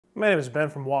My name is Ben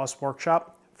from Wallace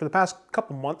Workshop. For the past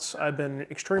couple months, I've been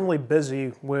extremely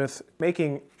busy with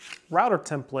making router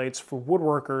templates for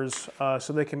woodworkers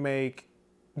so they can make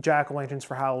jack-o'-lanterns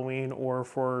for Halloween or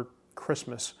for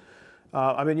Christmas.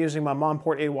 I've been using my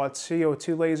Monport 8-watt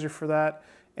CO2 laser for that,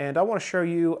 and I want to show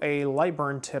you a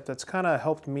Lightburn tip that's kind of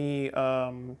helped me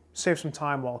save some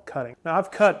time while cutting. Now, I've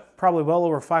cut probably well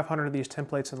over 500 of these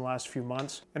templates in the last few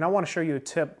months, and I want to show you a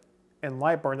tip in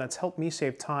Lightburn that's helped me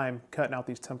save time cutting out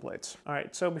these templates. All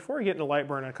right, so before we get into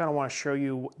Lightburn, I kind of want to show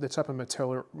you the type of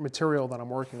material that I'm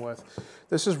working with.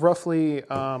 This is roughly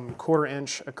 1/4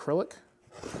 inch acrylic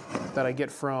that I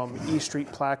get from E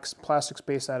Street Plastics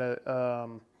based out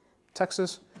of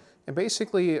Texas. And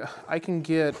basically, I can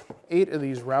get 8 of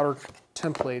these router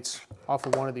templates off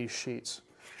of one of these sheets.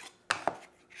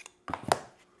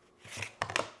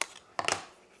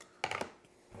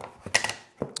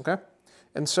 Okay.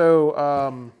 And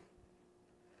so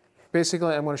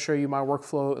basically I'm going to show you my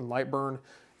workflow in Lightburn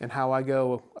and how I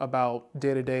go about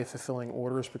day-to-day fulfilling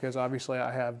orders, because obviously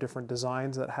I have different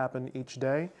designs that happen each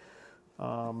day.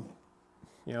 You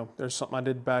know, there's something I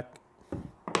did back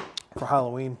for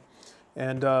Halloween.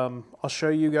 And I'll show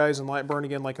you guys in Lightburn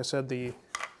again, like I said, the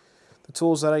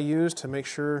tools that I use to make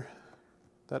sure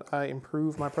that I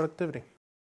improve my productivity.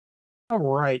 All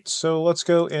right, so let's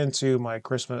go into my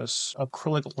Christmas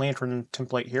acrylic lantern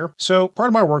template here. So part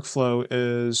of my workflow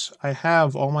is I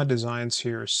have all my designs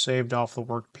here saved off the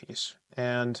workpiece.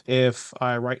 And if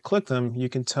I right click them, you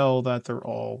can tell that they're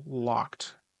all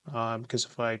locked because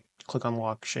if I click on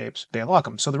lock shapes, they unlock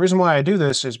them. So the reason why I do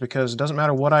this is because it doesn't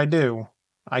matter what I do,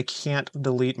 I can't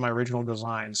delete my original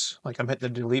designs. Like I'm hitting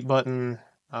the delete button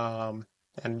and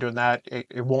doing that,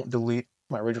 it won't delete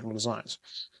my original designs.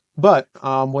 But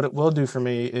what it will do for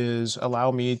me is allow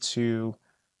me to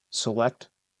select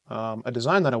a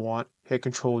design that I want, hit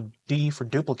Control D for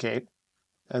duplicate,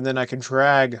 and then I can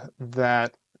drag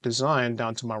that design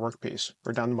down to my workpiece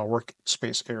or down to my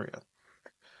workspace area.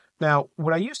 Now,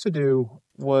 what I used to do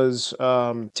was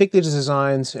take these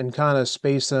designs and kind of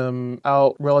space them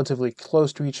out relatively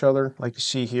close to each other, like you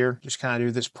see here. Just kind of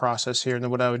do this process here, and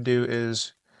then what I would do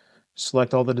is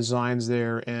select all the designs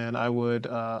there, and I would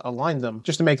align them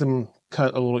just to make them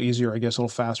cut a little easier, I guess, a little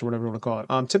faster, whatever you want to call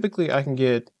it. Typically, I can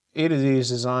get 8 of these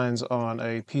designs on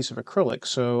a piece of acrylic,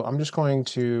 so I'm just going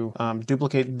to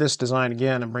duplicate this design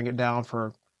again and bring it down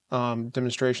for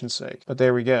demonstration's sake. But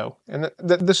there we go. And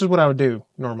this is what I would do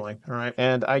normally, all right?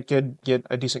 And I could get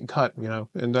a decent cut, you know,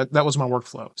 and that was my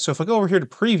workflow. So if I go over here to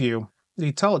preview, you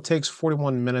can tell it takes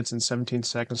 41 minutes and 17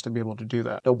 seconds to be able to do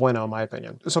that. No bueno, in my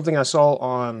opinion. Something I saw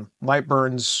on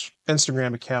Lightburn's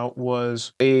Instagram account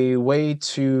was a way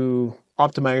to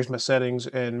optimize my settings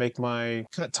and make my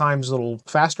cut times a little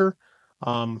faster,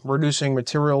 reducing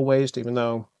material waste, even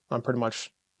though I'm pretty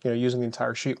much, you know, using the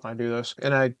entire sheet when I do this.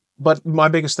 But my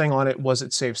biggest thing on it was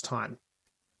it saves time.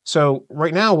 So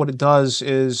right now what it does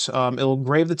is it'll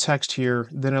engrave the text here,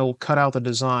 then it'll cut out the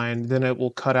design, then it will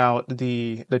cut out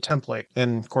the template.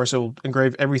 And of course it will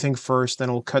engrave everything first, then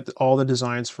it will cut all the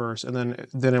designs first, and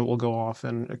then it will go off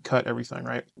and cut everything,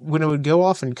 right? When it would go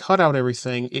off and cut out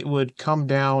everything, it would come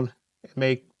down and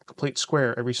make a complete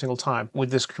square every single time with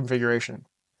this configuration.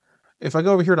 If I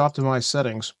go over here to optimize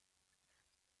settings,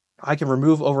 I can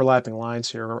remove overlapping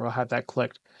lines here, or I'll have that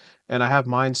clicked, and I have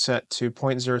mine set to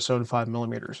 0.075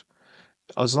 millimeters.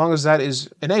 As long as that is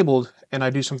enabled and I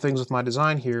do some things with my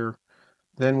design here,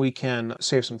 then we can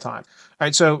save some time. All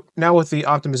right, so now with the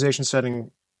optimization setting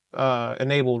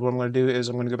enabled, what I'm going to do is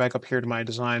I'm going to go back up here to my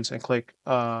designs and click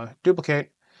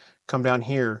duplicate, come down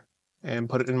here and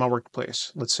put it in my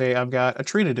workplace. Let's say I've got a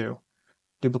tree to do.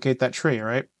 Duplicate that tree, all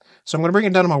right? So I'm going to bring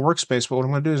it down to my workspace, but what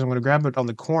I'm going to do is I'm going to grab it on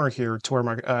the corner here to where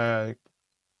my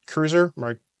cursor,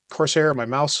 my Corsair, my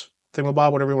mouse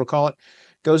thingamabob, whatever you want to call it,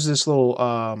 goes to this little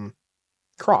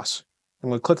cross. I'm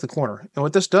going to click the corner. And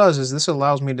what this does is this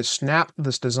allows me to snap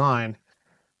this design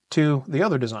to the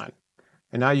other design.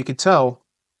 And now you can tell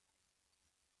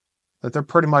that they're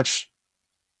pretty much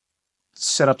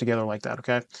set up together like that,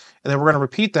 okay? And then we're going to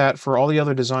repeat that for all the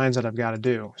other designs that I've got to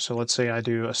do. So let's say I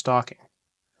do a stocking,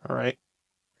 all right?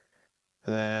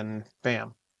 And then,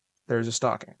 bam, there's a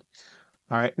stocking.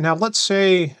 All right, now let's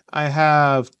say I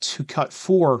have to cut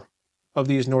 4 of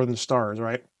these northern stars,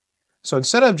 right? So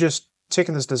instead of just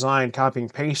taking this design, copying,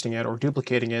 pasting it, or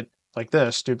duplicating it like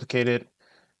this, duplicate it,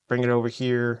 bring it over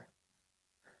here,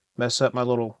 mess up my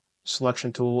little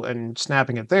selection tool, and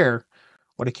snapping it there,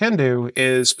 what I can do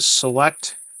is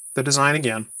select the design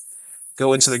again,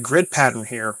 go into the grid pattern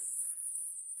here,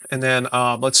 and then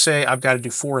let's say I've got to do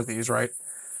 4 of these, right?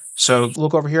 So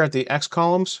look over here at the X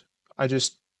columns.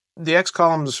 The X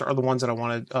columns are the ones that I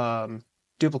want to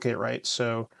duplicate, right?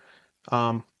 So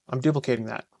I'm duplicating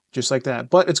that just like that,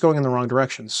 but it's going in the wrong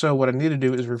direction. So what I need to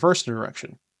do is reverse the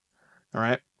direction. All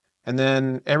right. And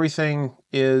then everything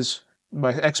is,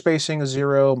 my X spacing is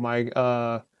 0,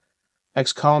 my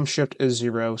X column shift is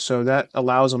 0. So that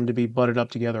allows them to be butted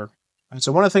up together. And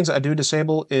so one of the things I do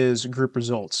disable is group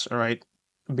results. All right.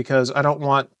 Because I don't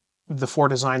want the 4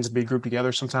 designs to be grouped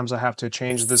together. Sometimes I have to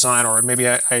change the design, or maybe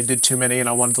I did too many and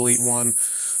I want to delete one,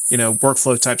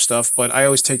 workflow type stuff, but I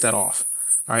always take that off.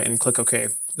 All right. And click OK.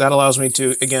 That allows me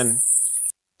to, again,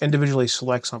 individually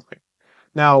select something.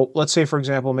 Now, let's say, for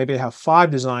example, maybe I have 5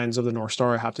 designs of the North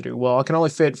Star I have to do. Well, I can only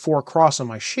fit 4 across on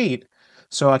my sheet,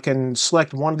 so I can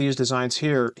select one of these designs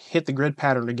here, hit the grid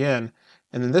pattern again,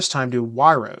 and then this time do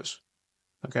Y rows.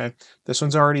 Okay, this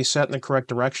one's already set in the correct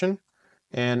direction,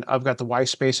 and I've got the Y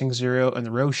spacing 0 and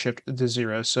the row shift to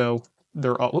 0, so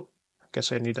they're all, I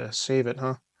guess I need to save it,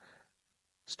 huh?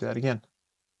 Let's do that again.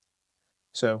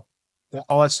 So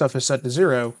all that stuff is set to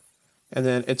 0, and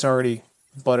then it's already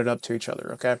butted up to each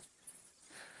other, okay?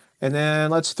 And then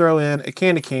let's throw in a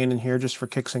candy cane in here just for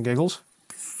kicks and giggles.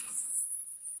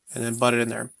 And then butt it in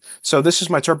there. So this is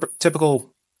my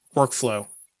typical workflow.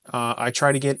 I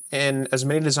try to get in as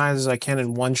many designs as I can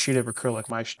in one sheet of acrylic.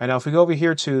 And now if we go over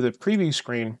here to the preview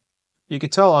screen, you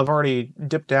can tell I've already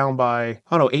dipped down by, I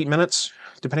don't know, 8 minutes,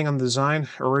 depending on the design.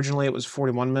 Originally it was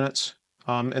 41 minutes.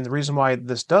 And the reason why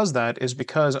this does that is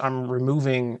because I'm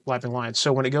removing lapping lines.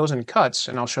 So when it goes and cuts,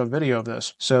 and I'll show a video of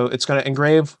this, so it's going to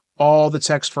engrave all the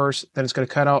text first, then it's going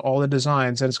to cut out all the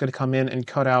designs, then it's going to come in and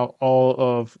cut out all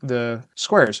of the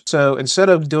squares. So instead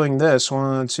of doing this,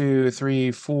 1, 2,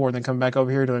 3, 4, then come back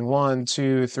over here doing 1,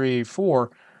 2, 3,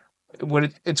 4,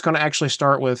 it's going to actually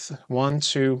start with 1,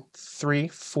 2, 3,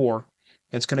 4.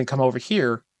 It's going to come over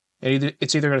here, and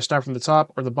it's either going to start from the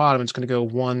top or the bottom. It's going to go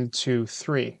 1, 2,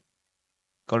 3.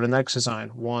 Go to the next design,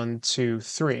 1, 2,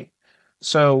 3.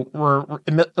 So we're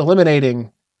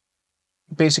eliminating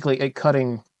basically a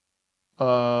cutting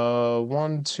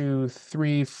 1, 2,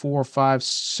 3, 4, 5,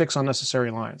 6 unnecessary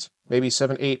lines, maybe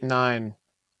 7, 8, 9,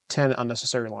 10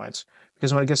 unnecessary lines.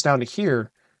 Because when it gets down to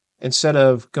here, instead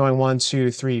of going 1,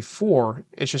 2, 3, 4,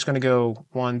 it's just going to go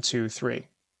 1, 2, 3.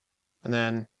 And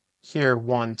then here,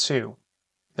 1, 2.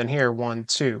 Then here, 1,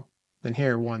 2. Then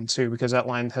here, 1, 2, because that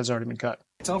line has already been cut.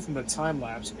 Tell from the time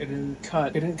lapse, it didn't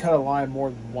cut a line more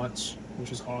than once,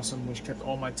 which is awesome, which kept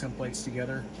all my templates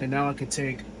together. And now I could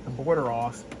take the border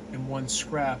off in one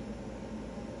scrap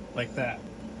like that.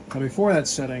 Now before that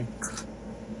setting,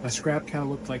 my scrap kind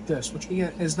of looked like this, which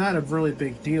again is not a really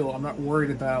big deal. I'm not worried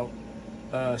about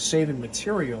saving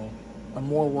material. I'm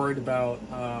more worried about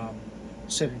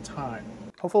saving time.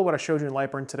 Hopefully what I showed you in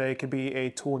Lightburn today could be a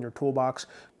tool in your toolbox.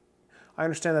 I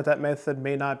understand that that method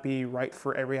may not be right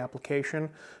for every application,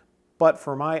 but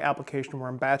for my application where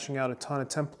I'm batching out a ton of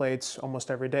templates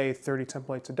almost every day, 30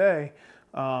 templates a day,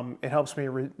 it helps me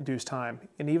reduce time.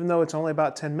 And even though it's only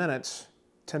about 10 minutes,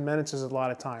 10 minutes is a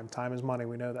lot of time. Time is money,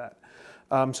 we know that.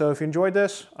 So if you enjoyed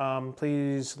this,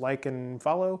 please like and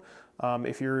follow.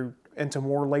 If you're into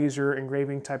more laser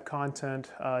engraving type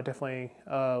content, definitely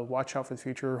watch out for the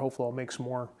future. Hopefully I'll make some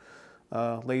more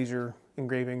laser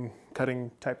engraving,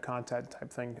 cutting type content type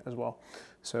thing as well.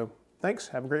 So thanks,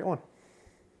 have a great one.